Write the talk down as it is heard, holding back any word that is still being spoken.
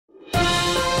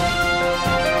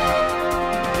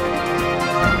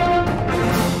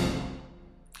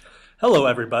Hello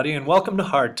everybody and welcome to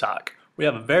Hard Talk. We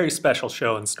have a very special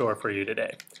show in store for you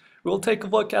today. We will take a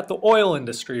look at the oil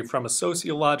industry from a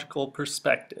sociological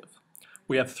perspective.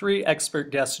 We have three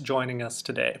expert guests joining us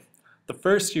today. The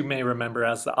first you may remember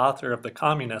as the author of the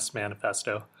Communist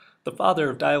Manifesto, the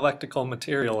father of dialectical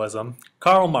materialism,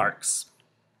 Karl Marx.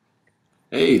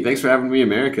 Hey, thanks for having me,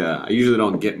 America. I usually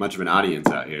don't get much of an audience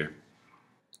out here.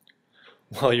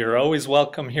 Well, you're always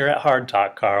welcome here at Hard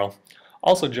Talk, Karl.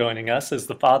 Also joining us is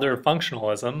the father of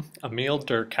functionalism, Emile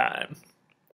Durkheim.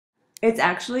 It's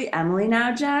actually Emily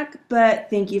now, Jack, but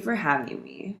thank you for having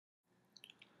me.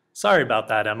 Sorry about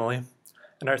that, Emily.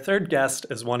 And our third guest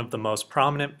is one of the most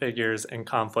prominent figures in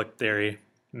conflict theory,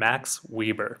 Max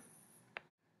Weber.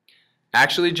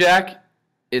 Actually, Jack,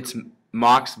 it's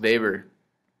Max Weber.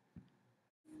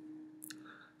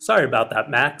 Sorry about that,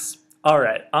 Max. All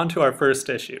right, on to our first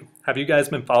issue. Have you guys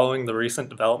been following the recent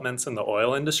developments in the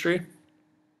oil industry?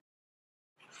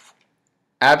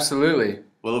 Absolutely.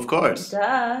 Well, of course.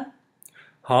 Duh.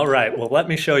 All right, well, let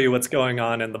me show you what's going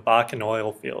on in the Bakken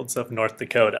oil fields of North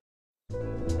Dakota.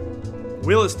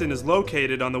 Williston is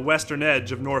located on the western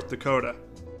edge of North Dakota.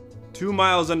 2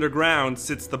 miles underground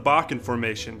sits the Bakken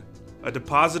Formation, a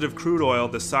deposit of crude oil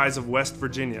the size of West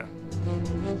Virginia.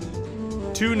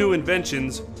 Two new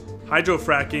inventions,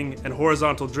 hydrofracking and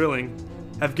horizontal drilling,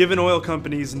 have given oil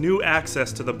companies new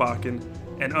access to the Bakken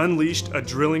and unleashed a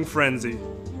drilling frenzy.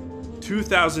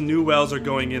 2,000 new wells are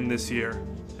going in this year,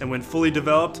 and when fully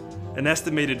developed, an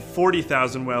estimated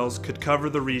 40,000 wells could cover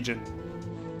the region.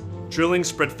 Drilling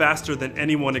spread faster than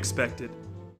anyone expected.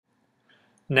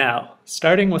 Now,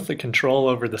 starting with the control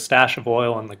over the stash of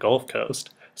oil on the Gulf Coast,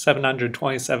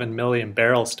 727 million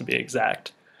barrels to be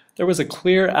exact, there was a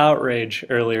clear outrage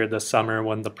earlier this summer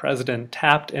when the president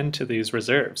tapped into these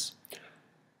reserves.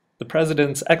 The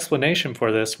president's explanation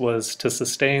for this was to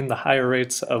sustain the higher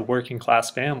rates of working-class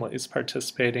families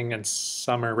participating in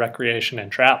summer recreation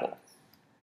and travel.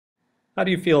 How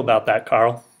do you feel about that,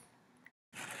 Karl?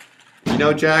 You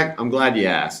know, Jack, I'm glad you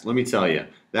asked. Let me tell you,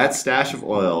 that stash of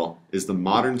oil is the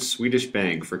modern Swedish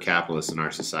bank for capitalists in our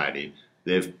society.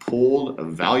 They've pulled a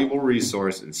valuable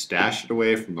resource and stashed it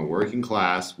away from the working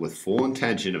class with full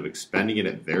intention of expending it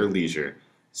at their leisure,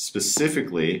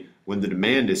 specifically when the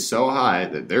demand is so high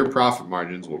that their profit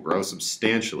margins will grow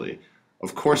substantially.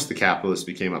 Of course, the capitalists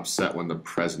became upset when the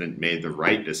president made the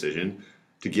right decision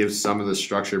to give some of the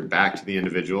structure back to the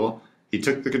individual. He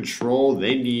took the control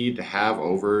they need to have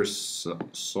over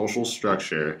social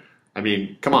structure. I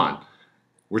mean, come on.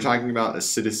 We're talking about a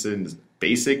citizen's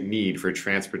basic need for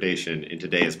transportation in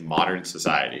today's modern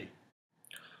society.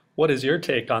 What is your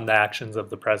take on the actions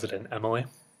of the president, Emily?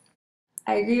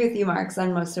 I agree with you, Marx,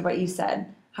 on most of what you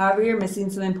said. However, you're missing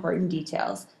some important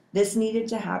details. This needed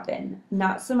to happen,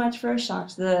 not so much for a shock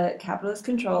to the capitalist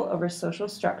control over social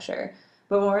structure,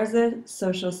 but more as a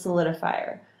social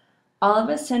solidifier. All of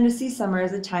us tend to see summer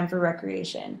as a time for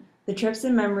recreation. The trips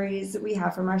and memories we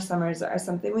have from our summers are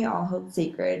something we all hold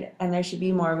sacred, and there should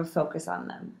be more of a focus on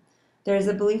them. There is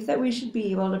a belief that we should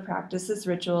be able to practice this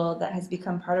ritual that has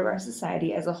become part of our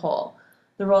society as a whole.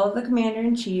 The role of the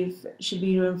commander-in-chief should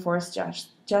be to enforce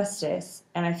justice,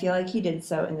 and I feel like he did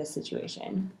so in this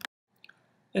situation.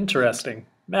 Interesting.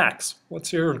 Max,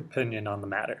 what's your opinion on the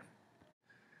matter?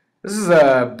 This is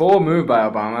a bold move by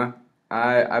Obama.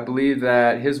 I believe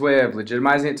that his way of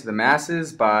legitimizing it to the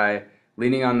masses by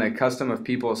leaning on the custom of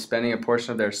people spending a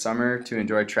portion of their summer to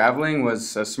enjoy traveling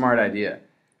was a smart idea.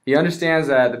 He understands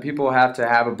that the people have to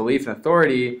have a belief in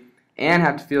authority and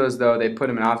have to feel as though they put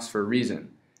him in office for a reason.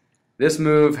 This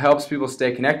move helps people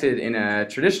stay connected in a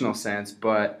traditional sense,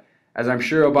 but as I'm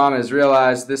sure Obama has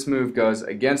realized, this move goes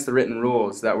against the written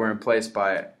rules that were in place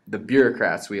by the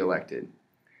bureaucrats we elected,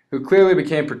 who clearly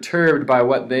became perturbed by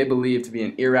what they believed to be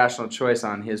an irrational choice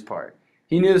on his part.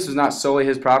 He knew this was not solely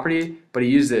his property, but he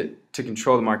used it to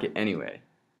control the market anyway.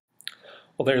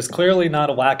 Well, there's clearly not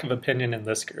a lack of opinion in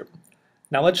this group.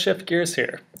 Now let's shift gears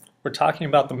here. We're talking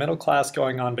about the middle class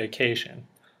going on vacation,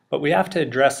 but we have to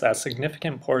address that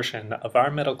significant portion of our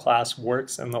middle class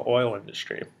works in the oil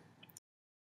industry.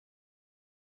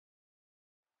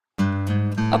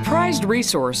 A prized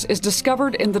resource is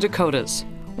discovered in the Dakotas.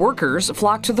 Workers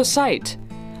flock to the site.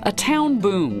 A town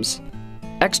booms.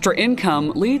 Extra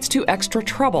income leads to extra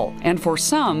trouble, and for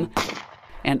some,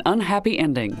 an unhappy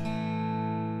ending.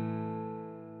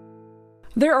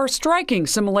 There are striking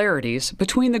similarities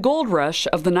between the gold rush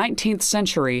of the 19th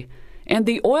century and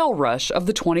the oil rush of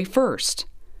the 21st.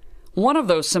 One of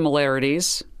those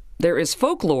similarities, there is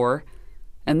folklore,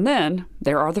 and then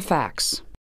there are the facts.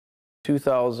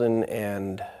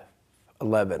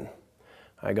 2011,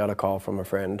 I got a call from a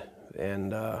friend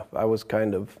And I was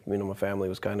kind of, my family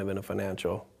was kind of in a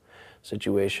financial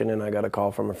situation, and I got a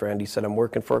call from a friend. He said, I'm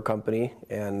working for a company,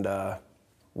 and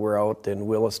we're out in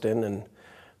Williston,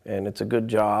 and it's a good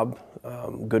job,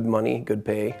 good money, good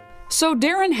pay. So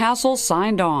Darren Hassel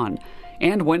signed on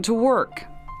and went to work.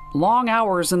 Long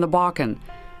hours in the Bakken,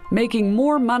 making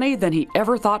more money than he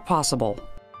ever thought possible.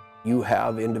 You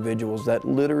have individuals that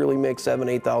literally make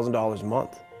 $7,000, $8,000 a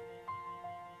month.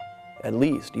 At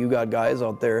least. You got guys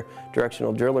out there,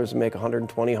 directional drillers, that make $120,000,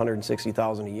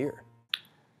 $160,000 a year.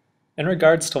 In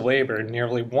regards to labor,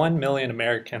 nearly 1 million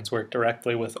Americans work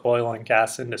directly with oil and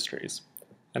gas industries,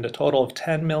 and a total of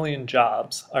 10 million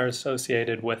jobs are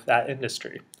associated with that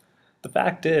industry. The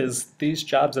fact is, these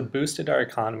jobs have boosted our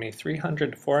economy $300 to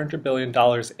 $400 billion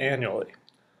annually.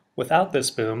 Without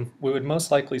this boom, we would most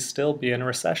likely still be in a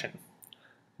recession.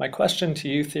 My question to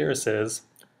you theorists is,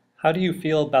 how do you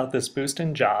feel about this boost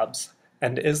in jobs,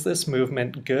 and is this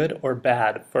movement good or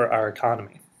bad for our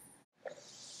economy?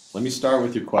 Let me start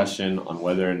with your question on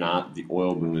whether or not the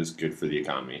oil boom is good for the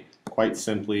economy. Quite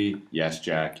simply, yes,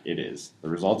 Jack, it is. The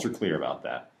results are clear about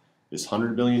that. This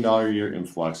 $100 billion a year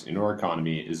influx into our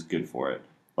economy is good for it,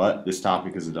 but this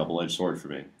topic is a double-edged sword for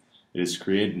me. It has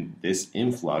created this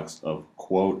influx of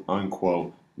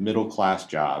quote-unquote middle-class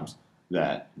jobs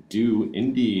that do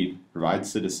indeed provide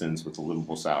citizens with a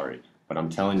livable salary. But I'm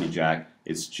telling you, Jack,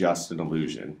 it's just an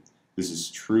illusion. This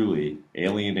is truly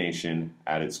alienation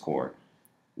at its core.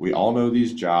 We all know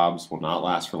these jobs will not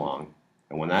last for long,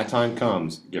 and when that time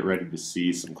comes, get ready to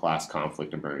see some class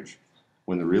conflict emerge.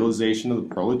 When the realization of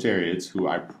the proletariats, who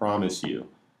I promise you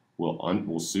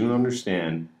will soon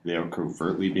understand they are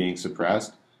covertly being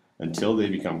suppressed until they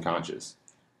become conscious.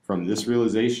 From this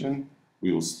realization,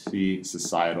 we will see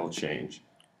societal change.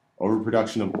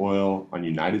 Overproduction of oil on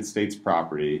United States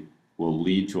property will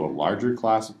lead to a larger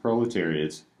class of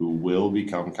proletariats who will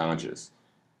become conscious.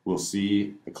 We'll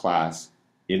see a class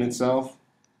in itself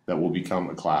that will become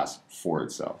a class for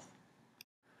itself.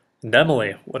 And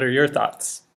Emily, what are your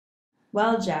thoughts?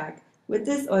 Well, Jack, with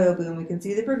this oil boom, we can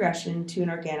see the progression to an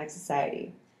organic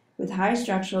society. With high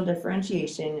structural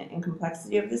differentiation and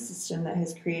complexity of the system that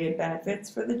has created benefits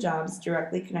for the jobs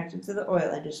directly connected to the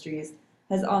oil industries,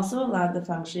 has also allowed the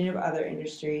functioning of other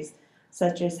industries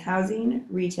such as housing,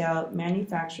 retail,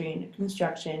 manufacturing,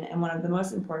 construction, and one of the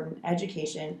most important,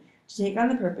 education, to take on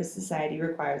the purpose society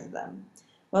requires of them.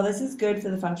 While this is good for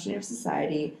the functioning of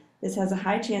society, this has a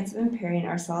high chance of impairing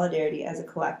our solidarity as a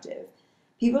collective.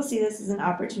 People see this as an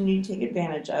opportunity to take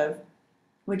advantage of,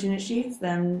 which initiates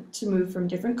them to move from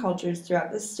different cultures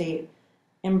throughout the state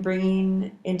and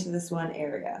bringing into this one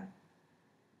area.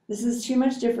 This is too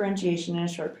much differentiation in a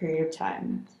short period of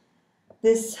time.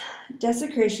 This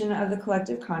desecration of the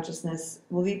collective consciousness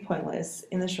will be pointless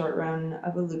in the short run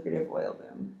of a lucrative oil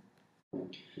boom.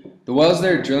 The wells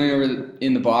they're drilling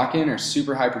in the Bakken are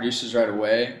super high producers right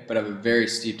away, but have a very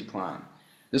steep decline.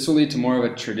 This will lead to more of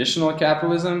a traditional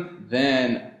capitalism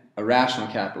than a rational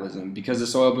capitalism, because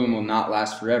this oil boom will not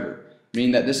last forever,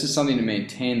 meaning that this is something to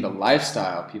maintain the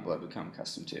lifestyle people have become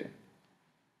accustomed to.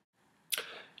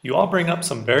 You all bring up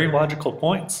some very logical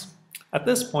points. At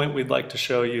this point, we'd like to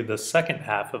show you the second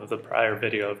half of the prior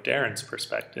video of Darren's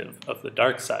perspective of the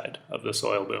dark side of this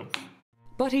oil boom.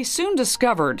 But he soon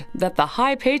discovered that the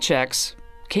high paychecks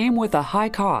came with a high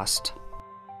cost.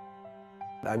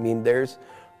 I mean, there's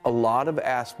a lot of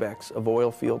aspects of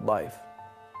oil field life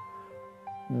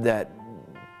that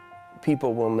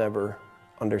people will never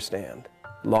understand.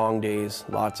 Long days,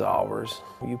 lots of hours.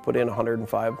 You put in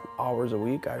 105 hours a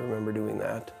week, I remember doing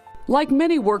that. Like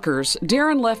many workers,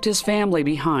 Darren left his family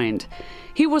behind.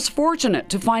 He was fortunate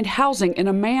to find housing in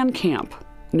a man camp,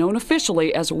 known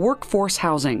officially as workforce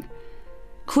housing.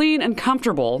 Clean and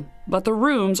comfortable, but the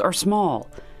rooms are small.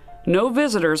 No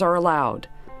visitors are allowed.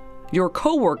 Your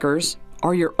co-workers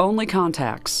are your only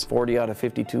contacts. 40 out of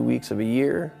 52 weeks of a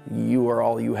year, you are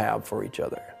all you have for each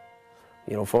other.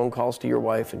 You know, phone calls to your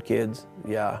wife and kids,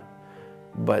 yeah,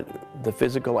 but the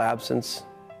physical absence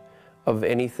of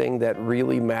anything that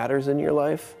really matters in your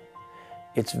life,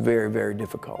 it's very, very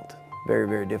difficult. Very,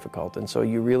 very difficult. And so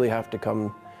you really have to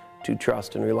come to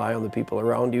trust and rely on the people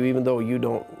around you, even though you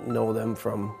don't know them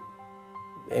from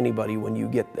anybody when you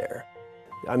get there.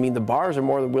 I mean, the bars are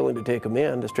more than willing to take them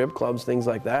in, the strip clubs, things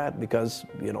like that, because,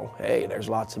 you know, hey, there's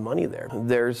lots of money there.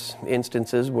 There's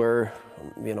instances where,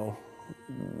 you know,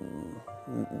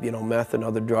 meth and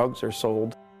other drugs are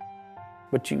sold.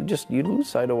 But you lose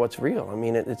sight of what's real. I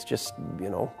mean, it's just, you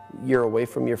know, you're away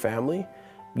from your family,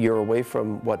 you're away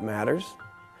from what matters.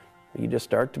 You just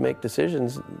start to make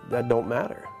decisions that don't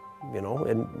matter, you know,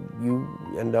 and you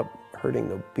end up hurting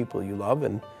the people you love,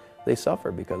 and they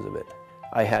suffer because of it.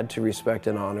 I had to respect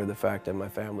and honor the fact that my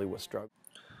family was struggling.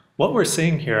 What we're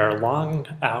seeing here are long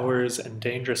hours and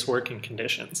dangerous working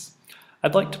conditions.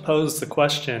 I'd like to pose the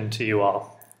question to you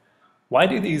all. Why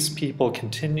do these people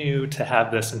continue to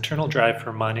have this internal drive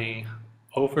for money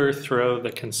overthrow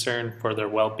the concern for their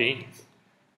well-being?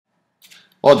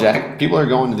 Well, Jack, people are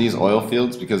going to these oil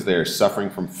fields because they are suffering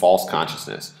from false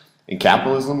consciousness. In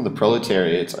capitalism, the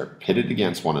proletariats are pitted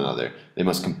against one another. They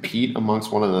must compete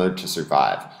amongst one another to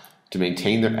survive. To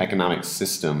maintain their economic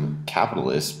system,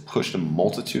 capitalists pushed a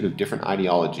multitude of different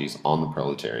ideologies on the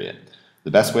proletariat.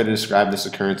 The best way to describe this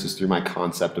occurrence is through my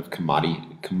concept of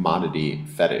commodity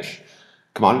fetish.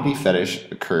 Commodity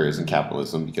fetish occurs in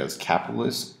capitalism because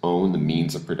capitalists own the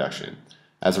means of production.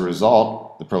 As a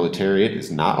result, the proletariat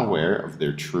is not aware of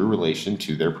their true relation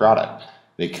to their product.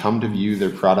 They come to view their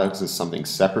products as something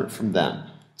separate from them,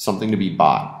 something to be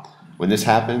bought. When this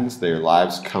happens, their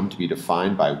lives come to be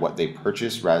defined by what they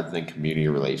purchase rather than community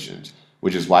relations,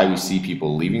 which is why we see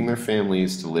people leaving their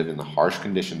families to live in the harsh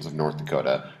conditions of North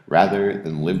Dakota rather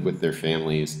than live with their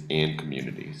families and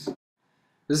communities.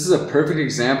 This is a perfect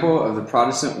example of the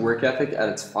Protestant work ethic at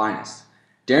its finest.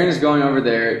 Darren is going over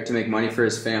there to make money for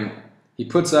his family. He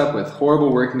puts up with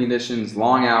horrible working conditions,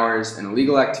 long hours, and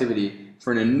illegal activity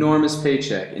for an enormous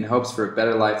paycheck in hopes for a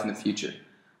better life in the future.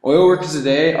 Oil workers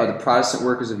today are the Protestant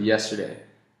workers of yesterday.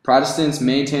 Protestants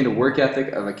maintained a work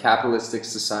ethic of a capitalistic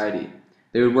society.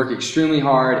 They would work extremely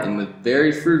hard and live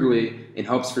very frugally in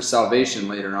hopes for salvation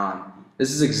later on.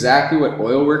 This is exactly what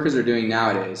oil workers are doing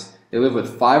nowadays. They live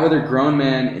with 5 other grown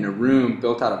men in a room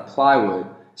built out of plywood,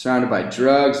 surrounded by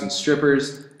drugs and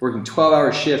strippers, working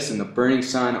 12-hour shifts in the burning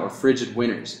sun or frigid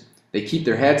winters. They keep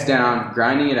their heads down,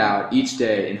 grinding it out each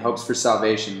day in hopes for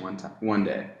salvation one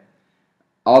day.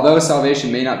 Although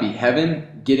salvation may not be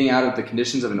heaven, getting out of the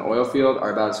conditions of an oil field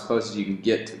are about as close as you can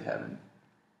get to heaven.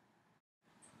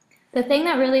 The thing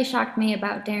that really shocked me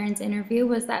about Darren's interview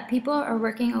was that people are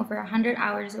working over 100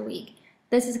 hours a week.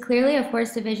 This is clearly a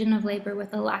forced division of labor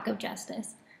with a lack of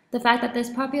justice. The fact that this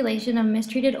population of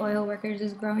mistreated oil workers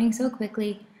is growing so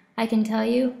quickly, I can tell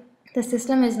you, the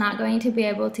system is not going to be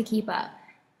able to keep up.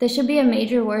 This should be a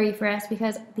major worry for us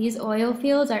because these oil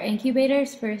fields are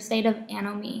incubators for a state of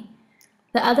anomie.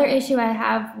 The other issue I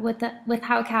have with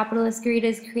how capitalist greed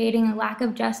is creating a lack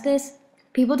of justice,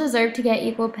 people deserve to get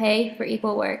equal pay for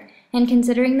equal work. And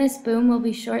considering this boom will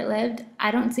be short-lived,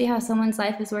 I don't see how someone's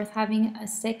life is worth having a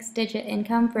 6-digit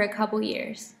income for a couple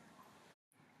years.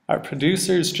 Our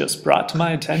producers just brought to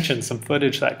my attention some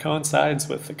footage that coincides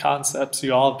with the concepts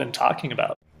you all have been talking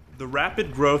about. The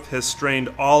rapid growth has strained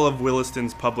all of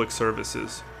Williston's public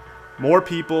services. More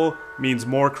people means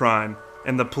more crime,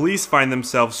 and the police find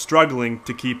themselves struggling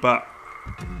to keep up.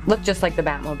 Looked just like the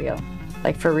Batmobile,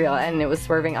 like for real, and it was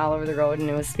swerving all over the road and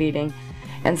it was speeding.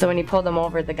 And so when he pulled them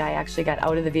over, the guy actually got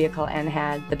out of the vehicle and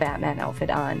had the Batman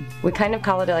outfit on. We kind of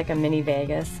call it like a mini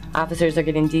Vegas. Officers are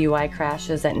getting DUI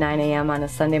crashes at 9 a.m. on a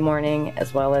Sunday morning,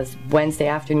 as well as Wednesday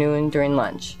afternoon during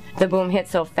lunch. The boom hit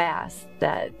so fast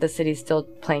that the city's still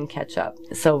playing catch up.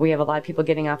 So we have a lot of people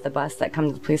getting off the bus that come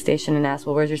to the police station and ask,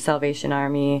 well, where's your Salvation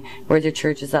Army? Where's your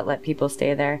churches that let people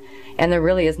stay there? And there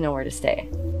really is nowhere to stay.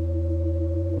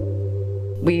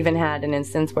 We even had an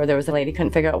instance where there was a lady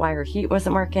couldn't figure out why her heat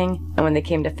wasn't working, and when they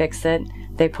came to fix it,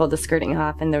 they pulled the skirting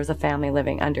off and there was a family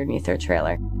living underneath their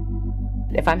trailer.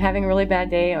 If I'm having a really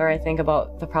bad day or I think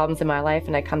about the problems in my life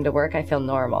and I come to work, I feel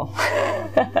normal.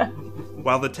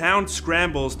 While the town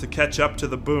scrambles to catch up to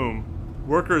the boom,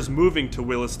 workers moving to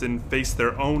Williston face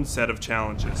their own set of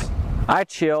challenges. I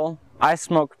chill, I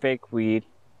smoke fake weed,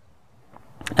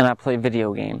 and I play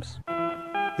video games.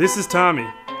 This is Tommy.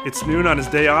 It's noon on his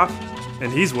day off,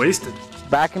 and he's wasted.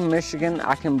 Back in Michigan,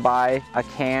 I can buy a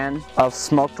can of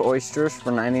smoked oysters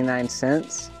for 99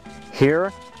 cents.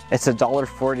 Here, it's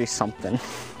 $1.40 something.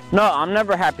 No, I'm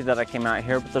never happy that I came out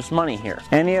here, but there's money here.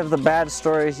 Any of the bad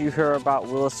stories you hear about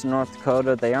Williston, North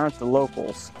Dakota, they aren't the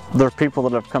locals. They're people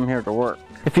that have come here to work.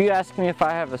 If you ask me if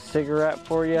I have a cigarette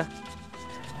for you,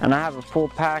 and I have a full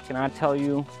pack, and I tell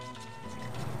you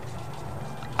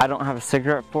I don't have a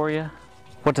cigarette for you,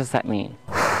 what does that mean?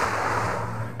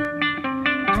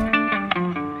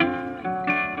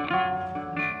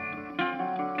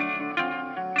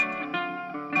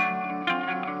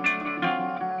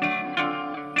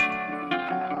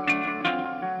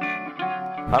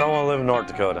 I don't want to live in North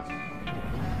Dakota.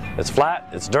 It's flat,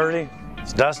 it's dirty,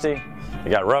 it's dusty. They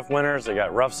got rough winters, they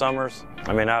got rough summers.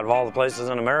 I mean, out of all the places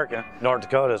in America, North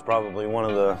Dakota is probably one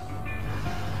of the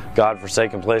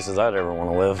God-forsaken places I'd ever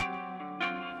want to live.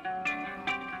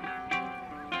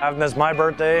 I've missed my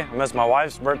birthday, I missed my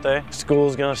wife's birthday.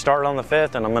 School's gonna start on the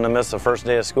 5th and I'm gonna miss the first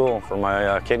day of school for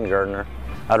my kindergartner.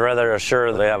 I'd rather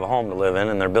assure they have a home to live in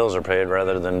and their bills are paid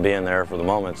rather than being there for the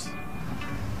moments.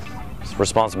 It's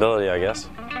responsibility, I guess.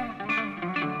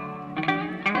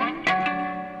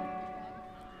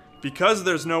 Because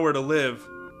there's nowhere to live,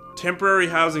 temporary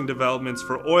housing developments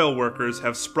for oil workers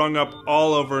have sprung up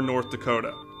all over North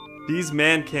Dakota. These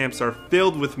man camps are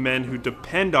filled with men who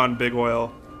depend on big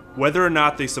oil, whether or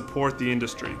not they support the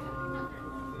industry.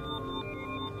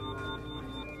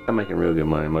 I'm making real good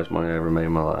money, most money I ever made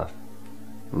in my life.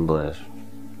 I'm blessed.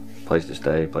 Place to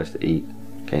stay, place to eat.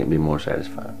 Can't be more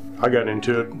satisfied. I got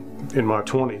into it in my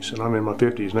 20s, and I'm in my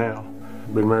 50s now.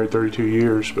 Been married 32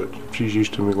 years, but she's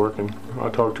used to me working. I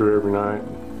talk to her every night.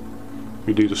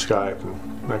 We do the Skype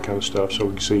and that kind of stuff so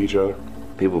we can see each other.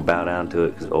 People bow down to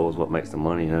it because oil's what makes the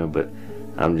money, you know, but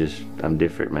I'm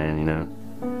different, man, you know.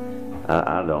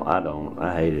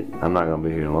 I hate it. I'm not gonna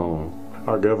be here long.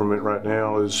 Our government right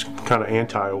now is kind of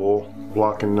anti-oil,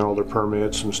 blocking all their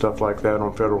permits and stuff like that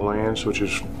on federal lands, which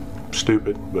is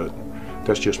stupid, but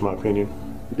that's just my opinion.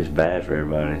 It's bad for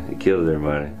everybody. It kills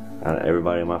everybody.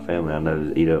 Everybody in my family I know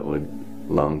is eat up with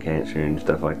lung cancer and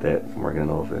stuff like that from working in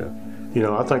the oil field. You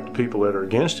know, I think the people that are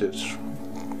against it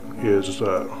is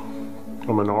a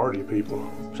minority of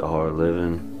people. It's a hard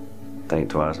living. Think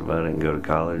twice about it and go to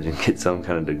college and get some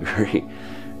kind of degree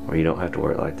where you don't have to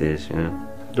work like this, you know.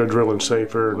 They're drilling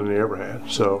safer than they ever had,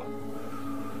 so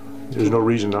there's no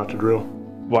reason not to drill.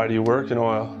 Why do you work in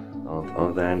oil?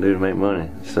 Only thing I can do to make money.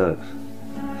 It sucks,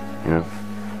 you know.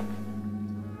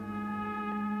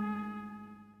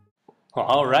 Well,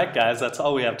 all right, guys, that's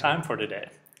all we have time for today.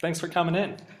 Thanks for coming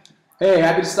in. Hey,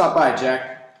 happy to stop by,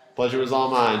 Jack. Pleasure was all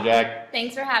mine, Jack.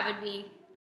 Thanks for having me.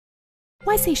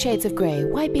 Why see shades of gray?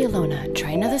 Why be alone? Try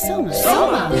another Soma.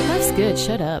 Soma! Life's good,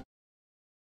 shut up.